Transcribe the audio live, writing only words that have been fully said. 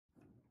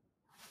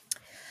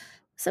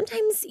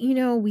Sometimes,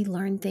 we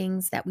learn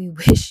things that we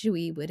wish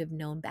we would have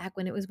known back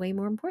when it was way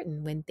more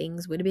important, when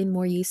things would have been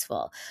more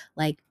useful,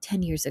 like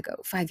 10 years ago,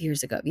 5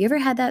 years ago. Have you ever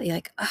had that? You're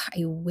like, oh,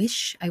 I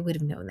wish I would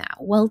have known that.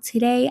 Well,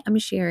 today I'm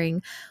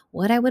sharing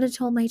what I would have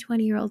told my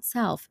 20-year-old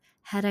self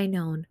had I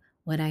known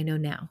what I know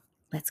now.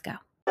 Let's go.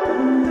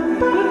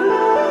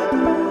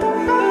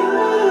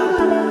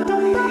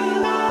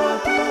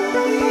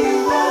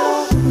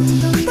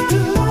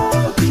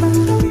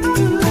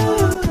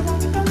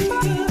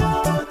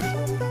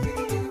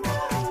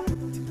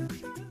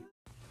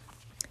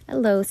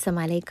 Hello,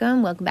 Assalamu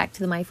alaikum. Welcome back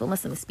to the Mindful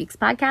Muslim Speaks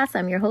podcast.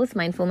 I'm your host,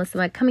 Mindful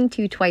Muslim, coming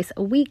to you twice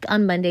a week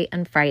on Monday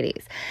and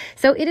Fridays.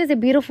 So it is a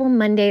beautiful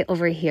Monday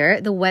over here.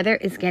 The weather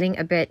is getting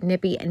a bit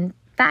nippy. In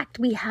fact,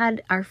 we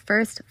had our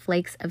first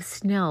flakes of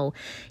snow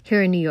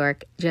here in New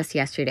York just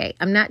yesterday.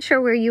 I'm not sure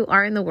where you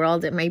are in the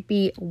world. It might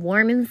be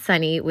warm and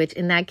sunny, which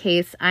in that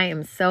case, I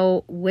am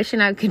so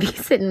wishing I could be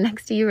sitting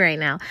next to you right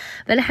now.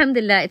 But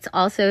alhamdulillah, it's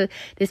also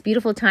this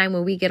beautiful time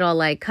where we get all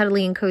like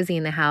cuddly and cozy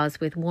in the house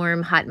with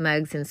warm, hot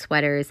mugs and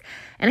sweaters.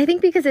 And I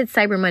think because it's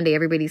Cyber Monday,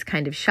 everybody's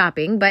kind of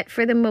shopping. But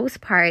for the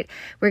most part,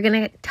 we're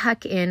going to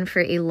tuck in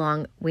for a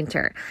long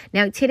winter.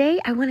 Now,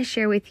 today, I want to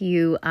share with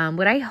you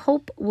what I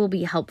hope will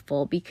be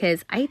helpful,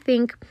 because I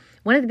think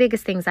one of the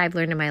biggest things I've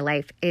learned in my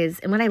life is,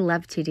 and what I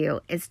love to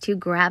do, is to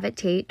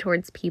gravitate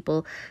towards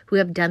people who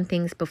have done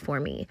things before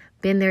me,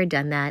 been there,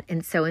 done that.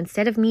 And so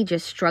instead of me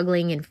just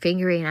struggling and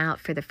figuring out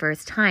for the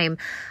first time,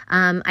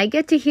 I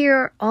get to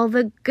hear all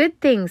the good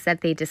things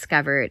that they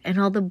discovered and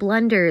all the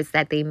blunders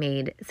that they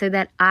made so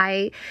that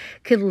I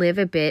could live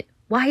a bit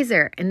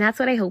wiser. And that's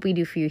what I hope we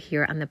do for you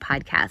here on the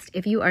podcast.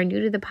 If you are new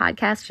to the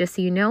podcast, just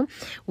so you know,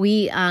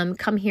 we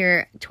come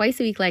here twice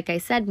a week, like I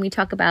said, and we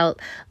talk about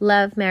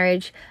love,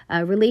 marriage,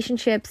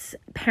 relationships,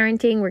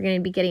 parenting. We're going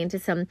to be getting into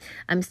some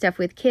stuff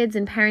with kids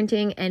and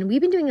parenting. And we've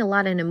been doing a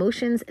lot on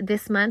emotions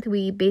this month.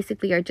 We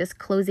basically are just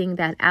closing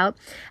that out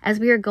as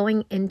we are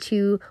going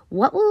into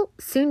what will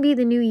soon be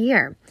the new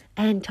year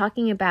and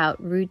talking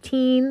about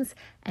routines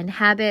and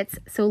habits.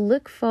 So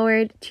look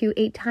forward to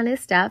a ton of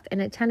stuff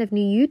and a ton of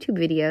new YouTube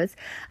videos.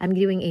 I'm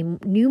doing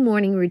a new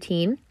morning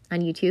routine on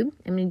YouTube.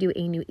 I'm going to do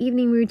a new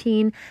evening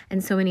routine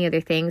and so many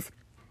other things.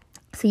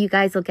 So you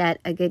guys will get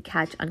a good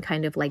catch on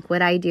kind of like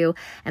what I do.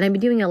 And I've been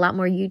doing a lot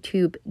more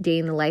YouTube day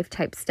in the life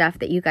type stuff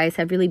that you guys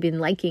have really been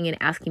liking and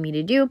asking me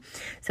to do.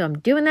 So I'm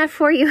doing that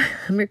for you.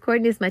 I'm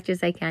recording as much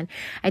as I can.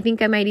 I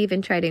think I might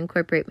even try to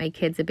incorporate my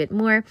kids a bit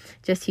more,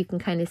 just so you can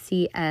kind of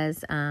see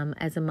as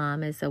a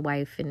mom, as a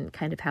wife, and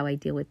kind of how I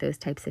deal with those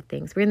types of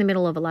things. We're in the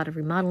middle of a lot of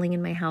remodeling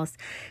in my house.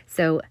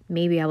 So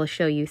maybe I will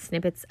show you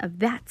snippets of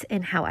that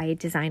and how I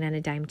design on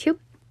a dime too.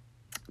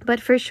 But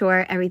for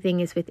sure, everything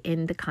is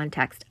within the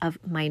context of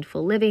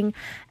mindful living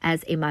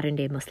as a modern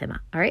day Muslima.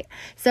 All right.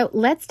 So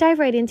let's dive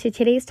right into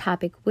today's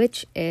topic,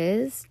 which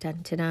is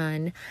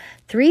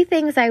 3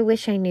 things I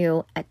wish I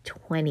knew at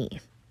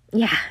 20.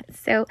 Yeah.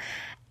 So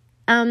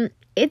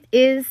it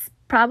is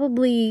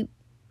probably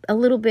a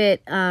little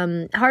bit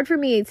hard for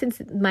me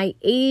since my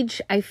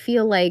age. I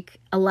feel like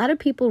a lot of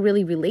people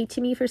really relate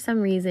to me for some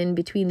reason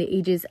between the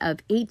ages of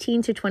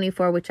 18 to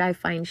 24, which I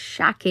find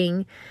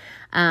shocking.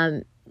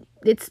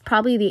 It's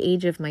probably the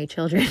age of my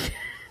children,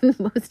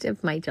 most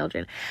of my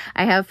children.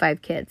 I have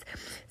 5 kids.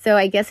 So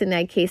I guess in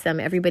that case, I'm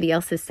everybody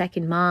else's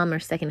second mom or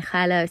second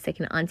khala,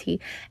 second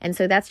auntie. And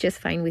so that's just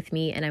fine with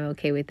me, and I'm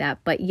okay with that.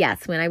 But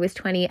yes, when I was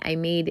 20, I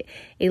made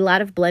a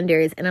lot of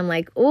blunders, and I'm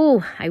like,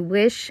 oh, I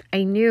wish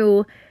I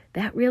knew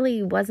that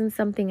really wasn't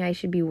something I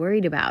should be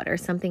worried about or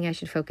something I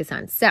should focus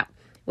on. So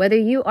whether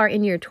you are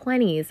in your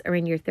 20s or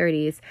in your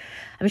 30s,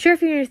 I'm sure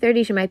if you're in your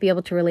 30s, you might be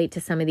able to relate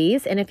to some of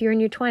these. And if you're in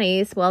your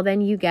 20s, well,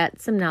 then you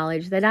get some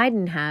knowledge that I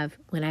didn't have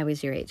when I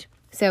was your age.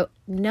 So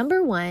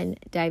number 1,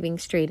 diving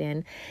straight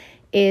in,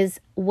 is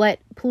what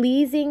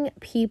pleasing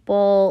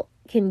people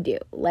can do.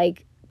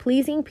 Like,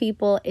 pleasing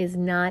people is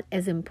not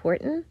as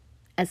important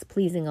as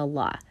pleasing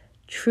Allah.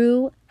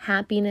 True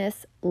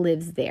happiness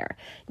lives there.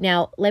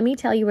 Now, let me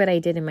tell you what I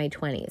did in my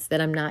 20s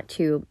that I'm not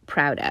too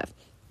proud of.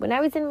 When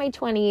I was in my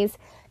 20s,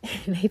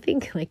 and I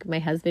think like my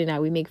husband and I,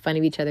 we make fun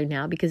of each other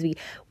now because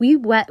we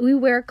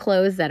wear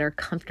clothes that are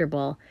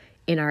comfortable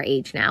in our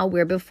age now,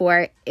 where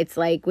before it's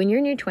like when you're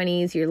in your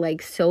 20s, you're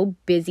like so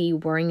busy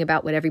worrying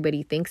about what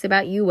everybody thinks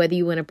about you, whether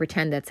you want to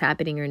pretend that's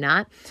happening or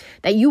not,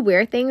 that you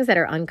wear things that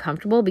are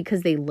uncomfortable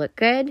because they look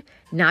good,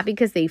 not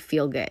because they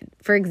feel good.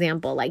 For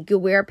example, like you'll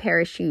wear a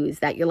pair of shoes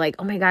that you're like,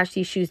 oh my gosh,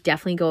 these shoes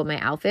definitely go with my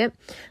outfit.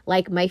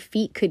 Like my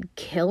feet could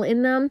kill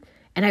in them,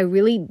 and I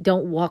really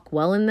don't walk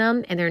well in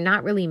them, and they're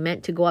not really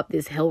meant to go up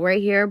this hill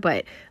right here,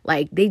 but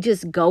like they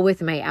just go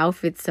with my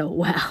outfit so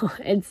well.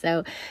 And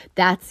so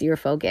that's your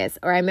focus.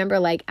 Or I remember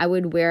like I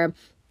would want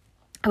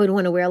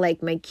to wear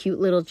like my cute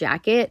little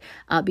jacket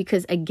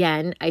because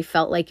again, I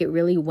felt like it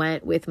really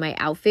went with my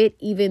outfit,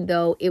 even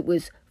though it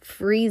was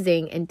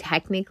freezing and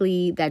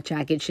technically that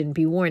jacket shouldn't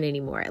be worn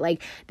anymore.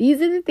 Like these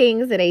are the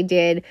things that I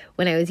did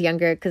when I was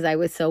younger because I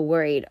was so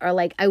worried. Or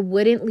like I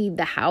wouldn't leave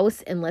the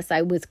house unless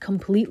I was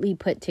completely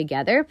put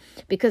together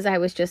because I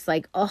was just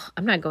like, oh,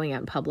 I'm not going out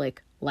in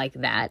public. like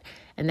that.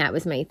 And that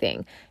was my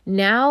thing.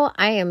 Now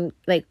I am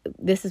like,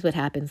 this is what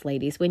happens,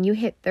 ladies. When you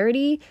hit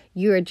 30,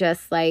 you're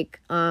just like,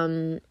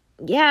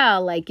 yeah,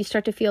 like you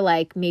start to feel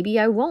like maybe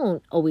I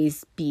won't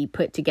always be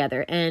put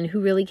together and who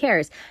really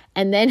cares?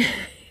 And then,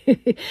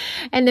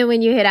 and then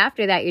when you hit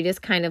after that, you're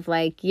just kind of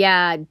like,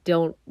 yeah,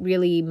 don't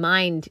really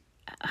mind.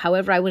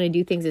 However I want to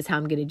do things is how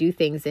I'm going to do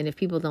things. And if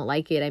people don't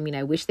like it, I mean,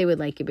 I wish they would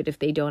like it, but if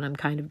they don't, I'm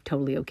kind of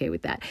totally okay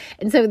with that.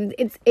 And so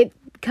it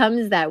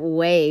comes that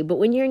way. But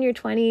when you're in your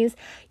 20s,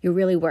 you're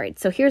really worried.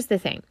 So here's the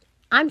thing.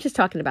 I'm just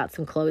talking about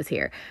some clothes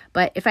here,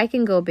 but if I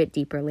can go a bit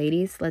deeper,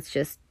 ladies, let's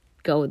just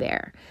go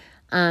there.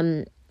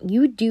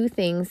 You do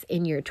things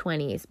in your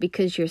 20s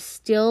because you're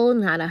still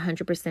not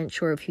 100%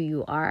 sure of who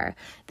you are,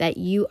 that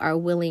you are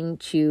willing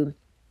to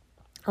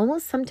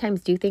almost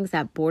sometimes do things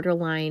that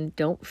borderline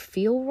don't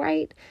feel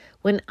right.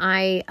 When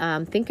I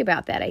think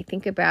about that, I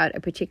think about a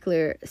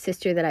particular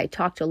sister that I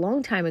talked a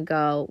long time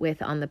ago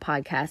with on the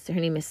podcast. Her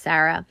name is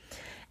Sarah.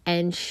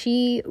 And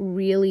she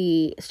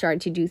really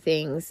started to do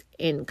things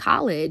in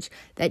college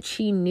that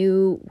she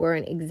knew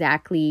weren't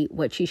exactly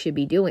what she should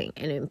be doing.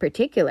 And in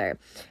particular,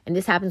 and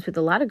this happens with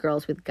a lot of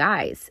girls with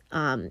guys,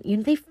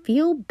 they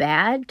feel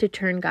bad to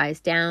turn guys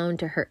down,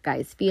 to hurt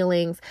guys'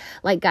 feelings.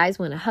 Like guys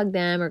want to hug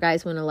them, or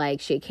guys want to like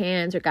shake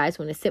hands, or guys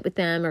want to sit with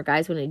them, or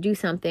guys want to do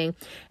something.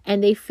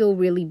 And they feel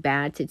really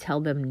bad to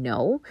tell them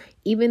no,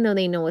 even though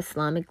they know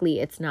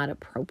Islamically it's not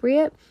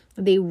appropriate.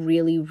 They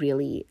really,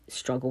 really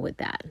struggle with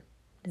that.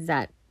 Does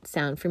that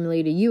sound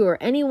familiar to you or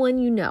anyone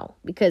you know?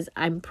 Because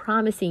I'm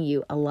promising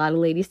you, a lot of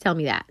ladies tell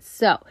me that.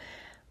 So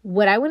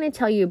what I want to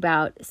tell you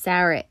about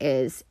Sarah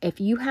is,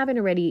 if you haven't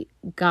already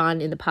gone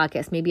in the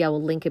podcast, maybe I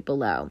will link it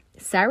below.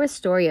 Sarah's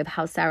story of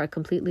how Sarah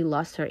completely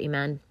lost her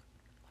iman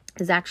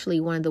is actually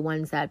one of the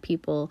ones that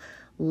people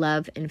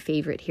love and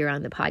favorite here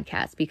on the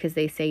podcast, because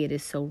they say it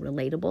is so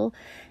relatable.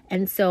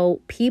 And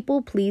so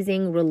people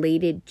pleasing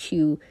related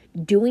to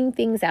doing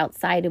things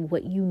outside of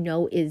what you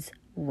know is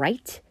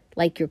right,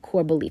 like your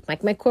core belief.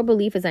 Like my core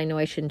belief is I know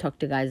I shouldn't talk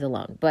to guys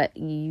alone, but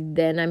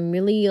then I'm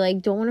really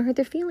like, don't want to hurt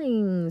their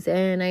feelings,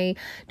 and I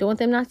don't want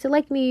them not to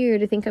like me, or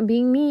to think I'm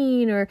being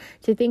mean, or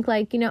to think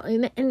like,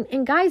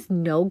 and guys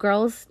know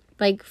girls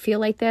like feel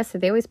like this, so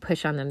they always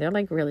push on them. They're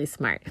like really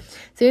smart.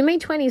 So in my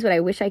 20s, what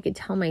I wish I could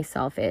tell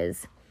myself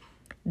is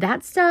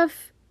that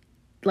stuff,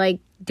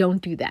 like,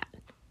 don't do that.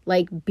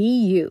 Like, be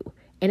you.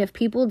 And if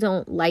people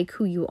don't like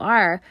who you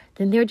are,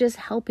 then they're just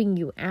helping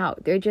you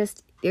out. They're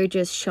just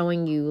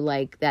showing you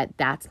like that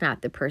that's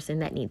not the person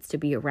that needs to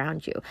be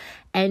around you.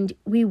 And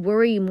we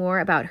worry more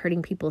about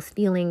hurting people's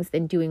feelings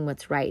than doing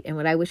what's right. And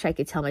what I wish I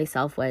could tell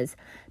myself was,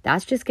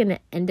 that's just going to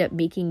end up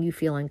making you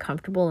feel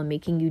uncomfortable and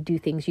making you do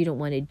things you don't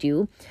want to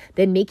do,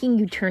 then making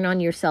you turn on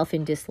yourself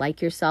and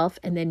dislike yourself,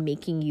 and then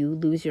making you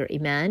lose your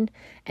iman,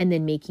 and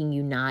then making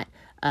you not,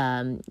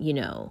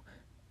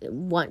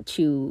 want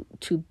to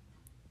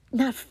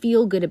not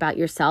feel good about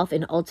yourself,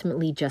 and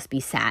ultimately just be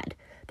sad.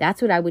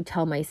 That's what I would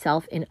tell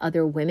myself and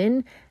other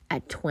women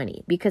at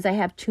 20, because I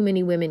have too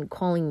many women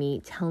calling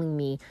me, telling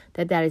me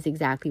that that is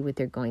exactly what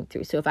they're going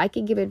through. So if I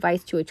could give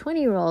advice to a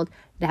 20-year-old,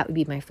 that would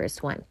be my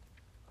first one.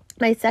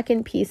 My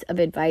second piece of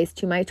advice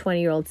to my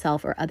 20-year-old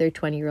self or other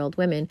 20-year-old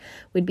women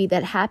would be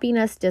that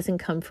happiness doesn't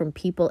come from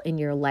people in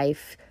your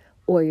life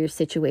or your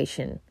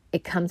situation.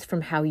 It comes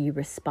from how you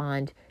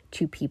respond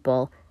to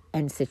people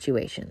and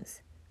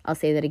situations. I'll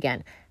say that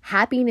again.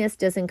 Happiness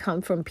doesn't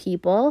come from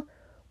people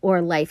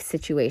or life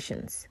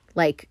situations.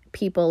 Like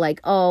people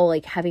like, oh,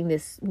 like having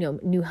this,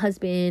 new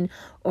husband,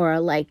 or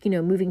like,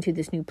 moving to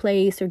this new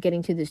place or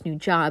getting to this new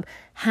job.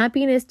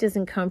 Happiness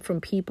doesn't come from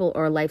people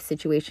or life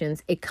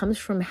situations. It comes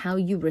from how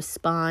you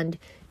respond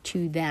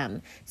to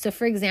them. So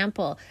for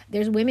example,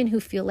 there's women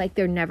who feel like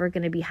they're never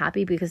going to be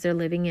happy because they're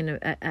living in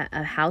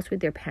a house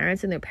with their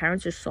parents, and their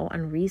parents are so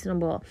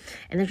unreasonable,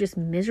 and they're just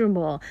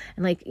miserable.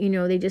 And like,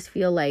 they just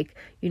feel like,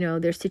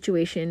 their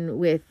situation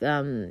with,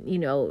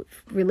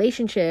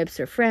 relationships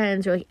or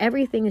friends, or like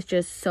everything is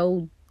just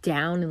so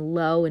down and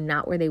low and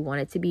not where they want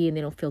it to be. And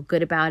they don't feel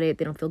good about it.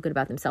 They don't feel good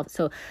about themselves.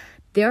 So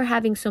they're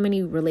having so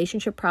many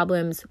relationship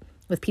problems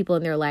with people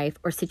in their life,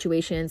 or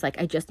situations like,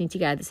 I just need to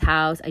get out of this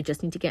house. I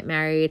just need to get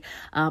married.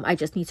 I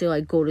just need to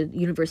like go to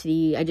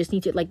university. I just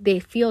need to they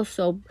feel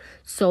so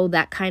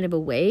that kind of a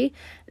way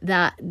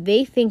that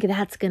they think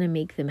that's going to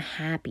make them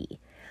happy.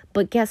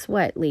 But guess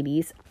what,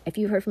 ladies? If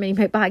you've heard from any of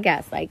my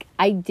podcasts, like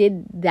I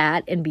did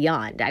that and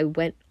beyond. I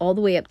went all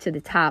the way up to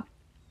the top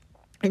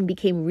and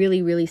became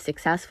really, really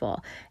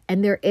successful.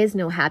 And there is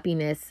no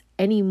happiness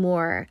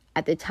anymore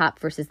at the top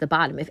versus the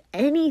bottom. If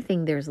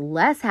anything, there's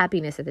less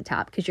happiness at the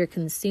top because you're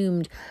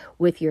consumed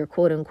with your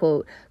quote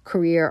unquote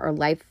career or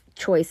life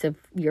choice of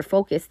your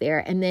focus there.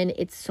 And then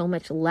it's so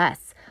much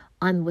less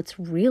on what's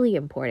really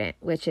important,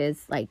 which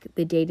is like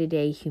the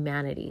day-to-day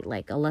humanity,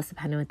 like Allah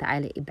subhanahu wa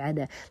ta'ala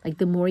ibadah. Like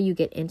the more you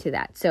get into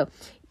that. So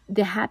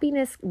the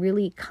happiness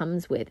really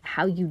comes with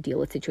how you deal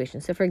with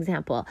situations. So for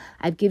example,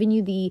 I've given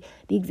you the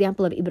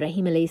example of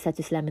Ibrahim alayhi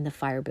salatu salam in the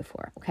fire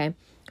before, okay?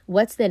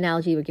 What's the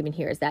analogy we're given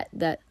here is that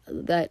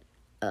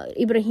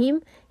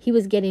Ibrahim, he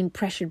was getting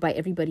pressured by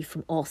everybody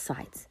from all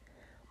sides.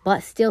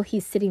 but still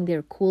he's sitting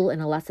there cool,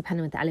 and Allah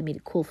subhanahu wa ta'ala made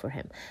it cool for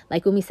him.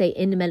 Like when we say,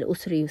 innamal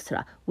usri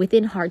yusra,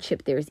 within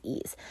hardship there's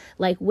ease.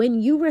 Like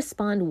when you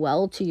respond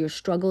well to your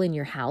struggle in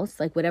your house,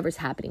 like whatever's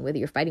happening, whether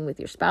you're fighting with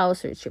your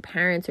spouse or it's your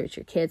parents or it's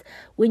your kids,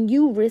 when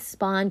you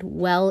respond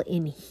well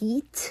in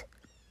heat,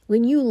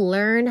 when you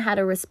learn how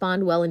to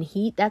respond well in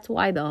heat, that's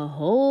why the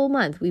whole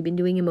month we've been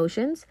doing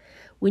emotions.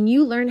 When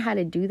you learn how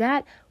to do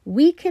that,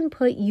 we can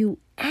put you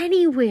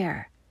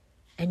anywhere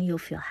and you'll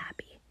feel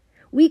happy.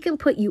 We can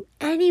put you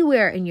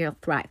anywhere and you'll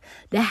thrive.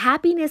 The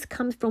happiness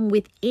comes from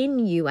within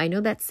you. I know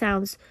that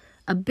sounds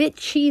a bit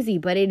cheesy,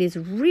 but it is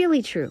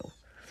really true.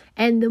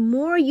 And the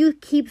more you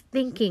keep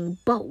thinking,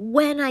 but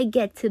when I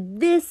get to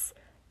this,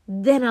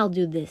 then I'll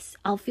do this.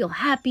 I'll feel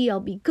happy. I'll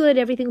be good.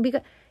 Everything will be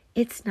good.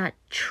 It's not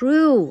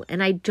true.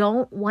 And I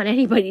don't want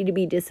anybody to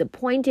be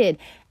disappointed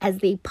as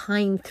they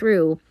pine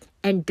through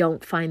and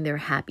don't find their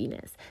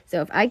happiness. So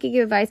if I could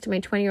give advice to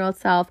my 20-year-old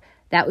self,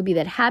 that would be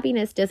that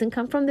happiness doesn't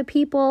come from the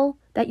people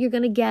that you're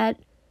going to get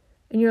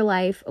in your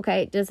life,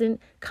 okay? It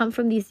doesn't come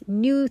from these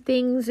new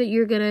things that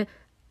you're going to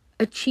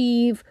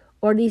achieve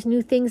or these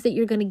new things that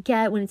you're going to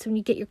get when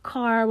you get your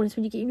car, when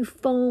you get your new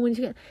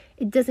phone,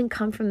 it doesn't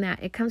come from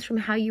that. It comes from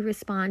how you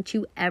respond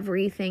to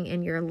everything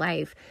in your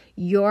life.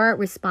 Your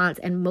response,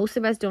 and most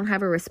of us don't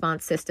have a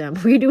response system.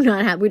 We're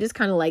just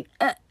kind of like,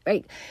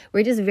 right?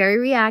 We're just very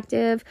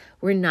reactive.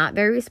 We're not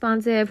very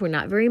responsive. We're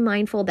not very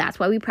mindful. That's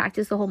why we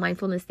practice the whole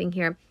mindfulness thing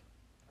here.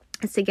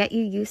 It's to get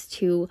you used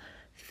to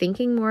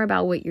thinking more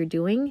about what you're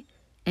doing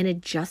and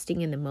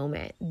adjusting in the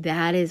moment.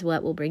 That is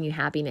what will bring you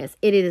happiness.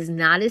 It is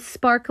not as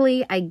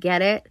sparkly. I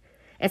get it.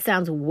 It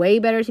sounds way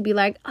better to be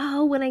like,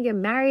 oh, when I get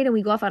married and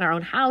we go off on our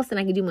own house and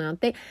I can do my own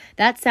thing.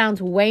 That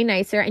sounds way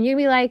nicer. And you're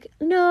going to be like,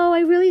 no,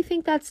 I really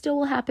think that still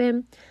will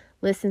happen.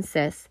 Listen,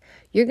 sis,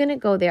 you're going to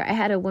go there. I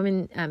had a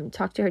woman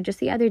talk to her just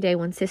the other day,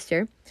 one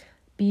sister,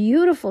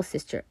 beautiful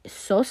sister,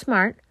 so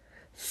smart,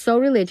 so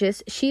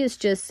religious. She is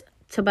just,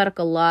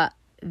 tabarakallah,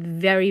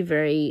 very,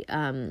 very,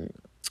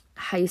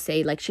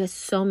 she has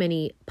so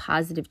many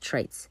positive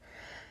traits.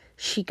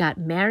 She got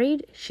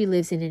married. She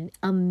lives in an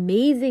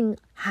amazing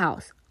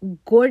house,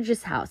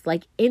 gorgeous house,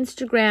 like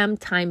Instagram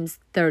times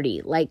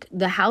 30. Like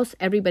the house,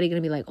 everybody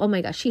going to be like, oh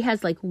my gosh, she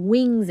has like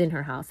wings in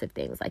her house of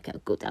things. Like I'll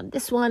go down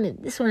this one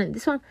and this one and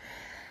this one.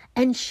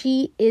 And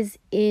she is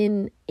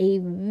in a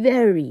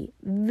very,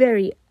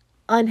 very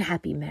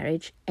unhappy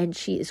marriage, and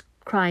she is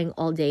crying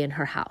all day in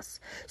her house.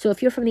 So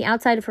if you're from the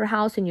outside of her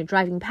house and you're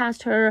driving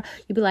past her,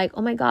 you'd be like,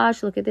 oh my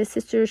gosh, look at this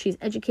sister. She's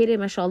educated,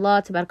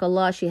 mashallah,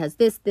 tabarakallah. She has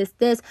this.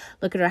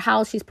 Look at her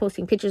house. She's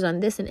posting pictures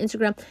on this and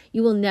Instagram.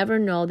 You will never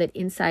know that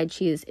inside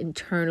she is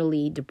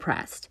internally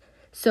depressed.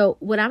 So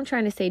what I'm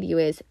trying to say to you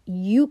is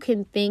you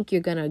can think you're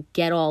going to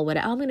get all what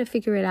I'm going to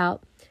figure it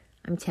out.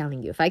 I'm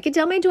telling you, if I could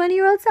tell my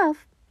 20-year-old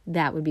self,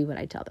 that would be what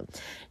I tell them.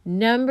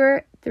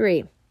 Number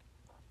 3,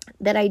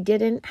 that I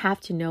didn't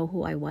have to know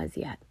who I was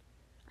yet.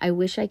 I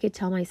wish I could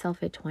tell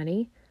myself at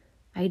 20,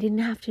 I didn't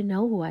have to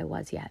know who I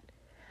was yet.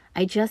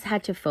 I just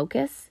had to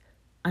focus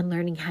on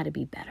learning how to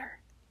be better.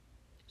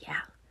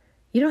 Yeah.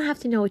 You don't have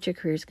to know what your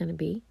career is going to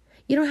be.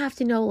 You don't have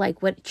to know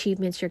like what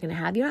achievements you're going to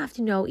have. You don't have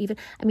to know even,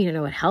 I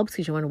know it helps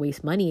because you want to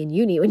waste money in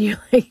uni when you're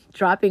like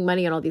dropping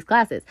money on all these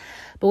classes.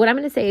 But what I'm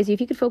going to say is if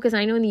you could focus,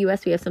 I know in the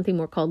US we have something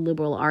more called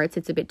liberal arts.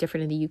 It's a bit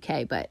different in the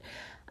UK, but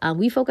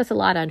we focus a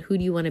lot on who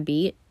do you want to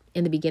be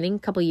in the beginning,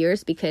 couple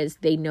years, because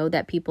they know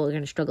that people are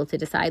going to struggle to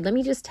decide. Let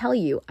me just tell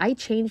you, I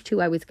changed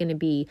who I was going to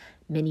be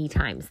many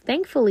times.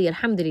 Thankfully,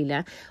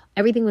 alhamdulillah,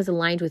 everything was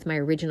aligned with my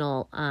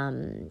original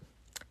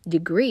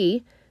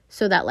degree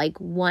so that like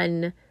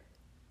one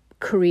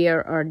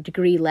career or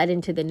degree led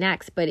into the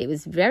next, but it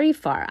was very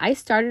far. I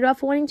started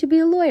off wanting to be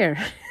a lawyer.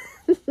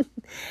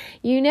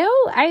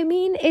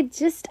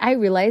 I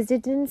realized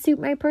it didn't suit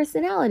my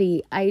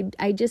personality.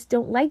 I just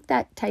don't like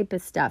that type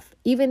of stuff.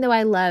 Even though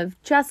I love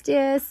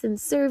justice and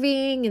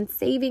serving and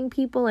saving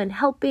people and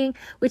helping,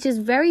 which is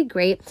very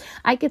great,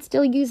 I could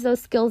still use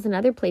those skills in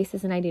other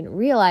places, and I didn't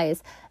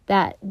realize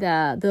that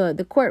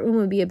the courtroom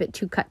would be a bit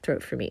too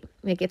cutthroat for me.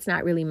 Like it's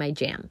not really my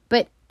jam.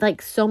 But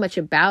like so much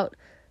about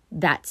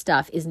that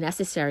stuff is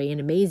necessary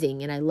and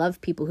amazing. And I love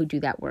people who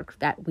do that work,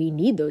 that we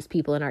need those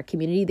people in our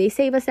community. They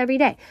save us every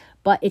day,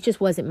 but it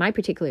just wasn't my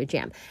particular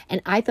jam.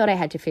 And I thought I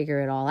had to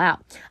figure it all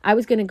out. I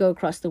was going to go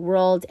across the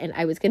world, and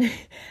I was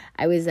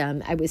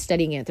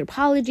studying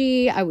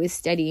anthropology. I was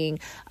studying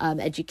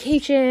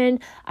education.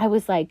 I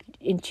was like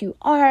into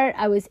art.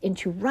 I was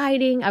into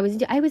writing. I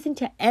was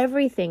into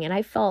everything. And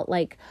I felt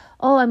like,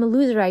 oh, I'm a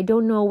loser. I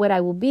don't know what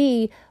I will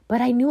be, but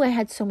I knew I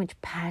had so much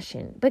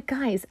passion. But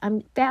guys,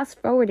 I'm fast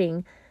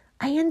forwarding.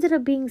 I ended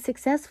up being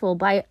successful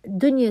by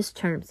dunya's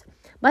terms.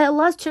 By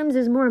Allah's terms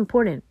is more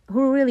important.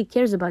 Who really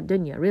cares about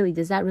dunya? Really,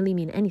 does that really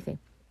mean anything?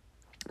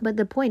 But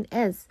the point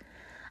is,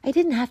 I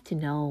didn't have to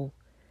know.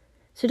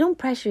 So don't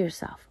pressure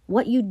yourself.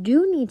 What you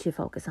do need to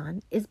focus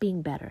on is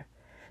being better.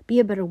 Be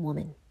a better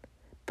woman.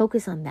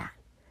 Focus on that.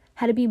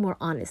 How to be more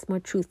honest,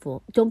 more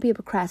truthful. Don't be a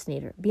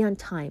procrastinator. Be on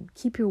time.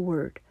 Keep your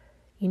word.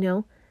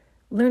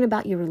 Learn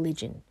about your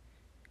religion.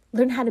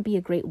 Learn how to be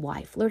a great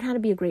wife. Learn how to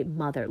be a great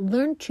mother.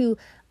 Learn to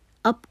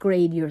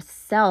upgrade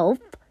yourself,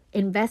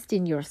 invest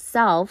in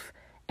yourself,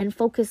 and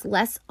focus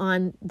less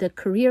on the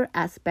career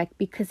aspect,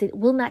 because it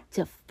will not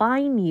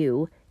define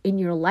you in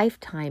your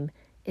lifetime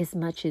as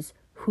much as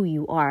who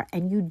you are.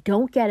 And you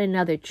don't get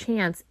another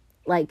chance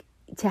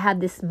to have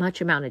this much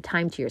amount of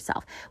time to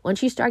yourself.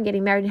 Once you start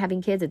getting married and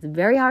having kids, it's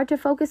very hard to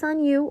focus on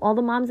you. All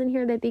the moms in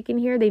here that they can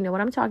hear, they know what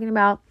I'm talking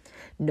about.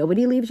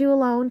 Nobody leaves you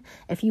alone.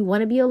 If you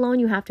want to be alone,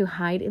 you have to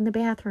hide in the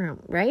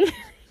bathroom, right?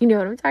 You know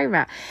what I'm talking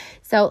about.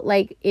 So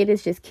it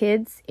is just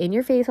kids in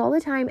your face all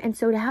the time. And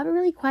so to have a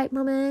really quiet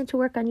moment to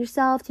work on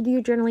yourself, to do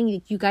your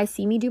journaling, you guys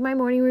see me do my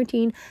morning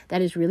routine.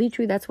 That is really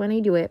true. That's when I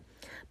do it.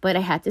 But I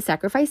had to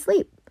sacrifice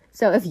sleep.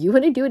 So if you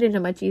want to do it in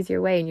a much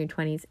easier way in your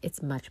 20s,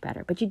 it's much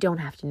better. But you don't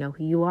have to know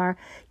who you are.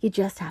 You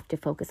just have to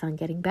focus on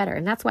getting better.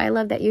 And that's why I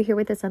love that you're here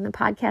with us on the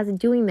podcast and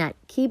doing that.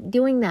 Keep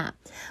doing that.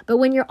 But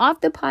when you're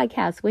off the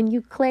podcast, when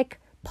you click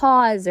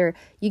pause or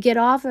you get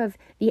off of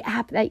the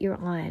app that you're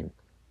on,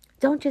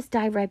 don't just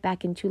dive right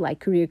back into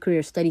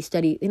career,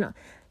 study.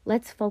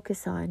 Let's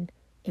focus on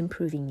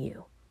improving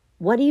you.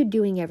 What are you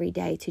doing every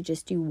day to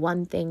just do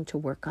one thing to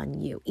work on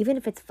you? Even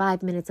if it's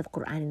 5 minutes of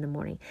Quran in the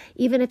morning,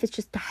 even if it's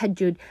just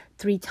tahajjud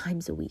 3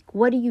 times a week.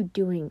 What are you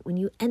doing? When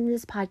you end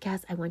this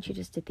podcast, I want you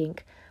just to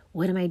think,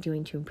 what am I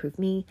doing to improve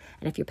me?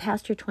 And if you're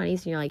past your 20s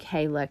and you're like,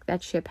 hey, look,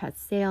 that ship has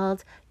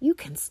sailed, you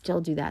can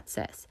still do that,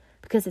 sis,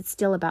 because it's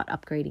still about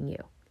upgrading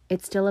you.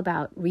 It's still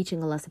about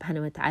reaching Allah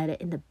subhanahu wa ta'ala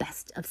in the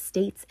best of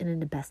states and in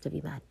the best of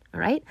iman. All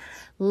right?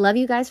 Love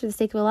you guys for the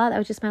sake of Allah. That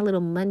was just my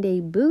little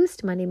Monday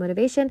boost, Monday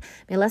motivation.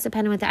 May Allah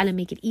subhanahu wa ta'ala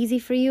make it easy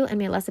for you. And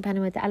may Allah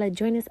subhanahu wa ta'ala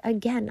join us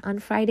again on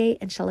Friday.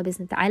 Inshallah,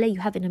 bismillah ta'ala.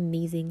 You have an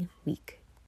amazing week.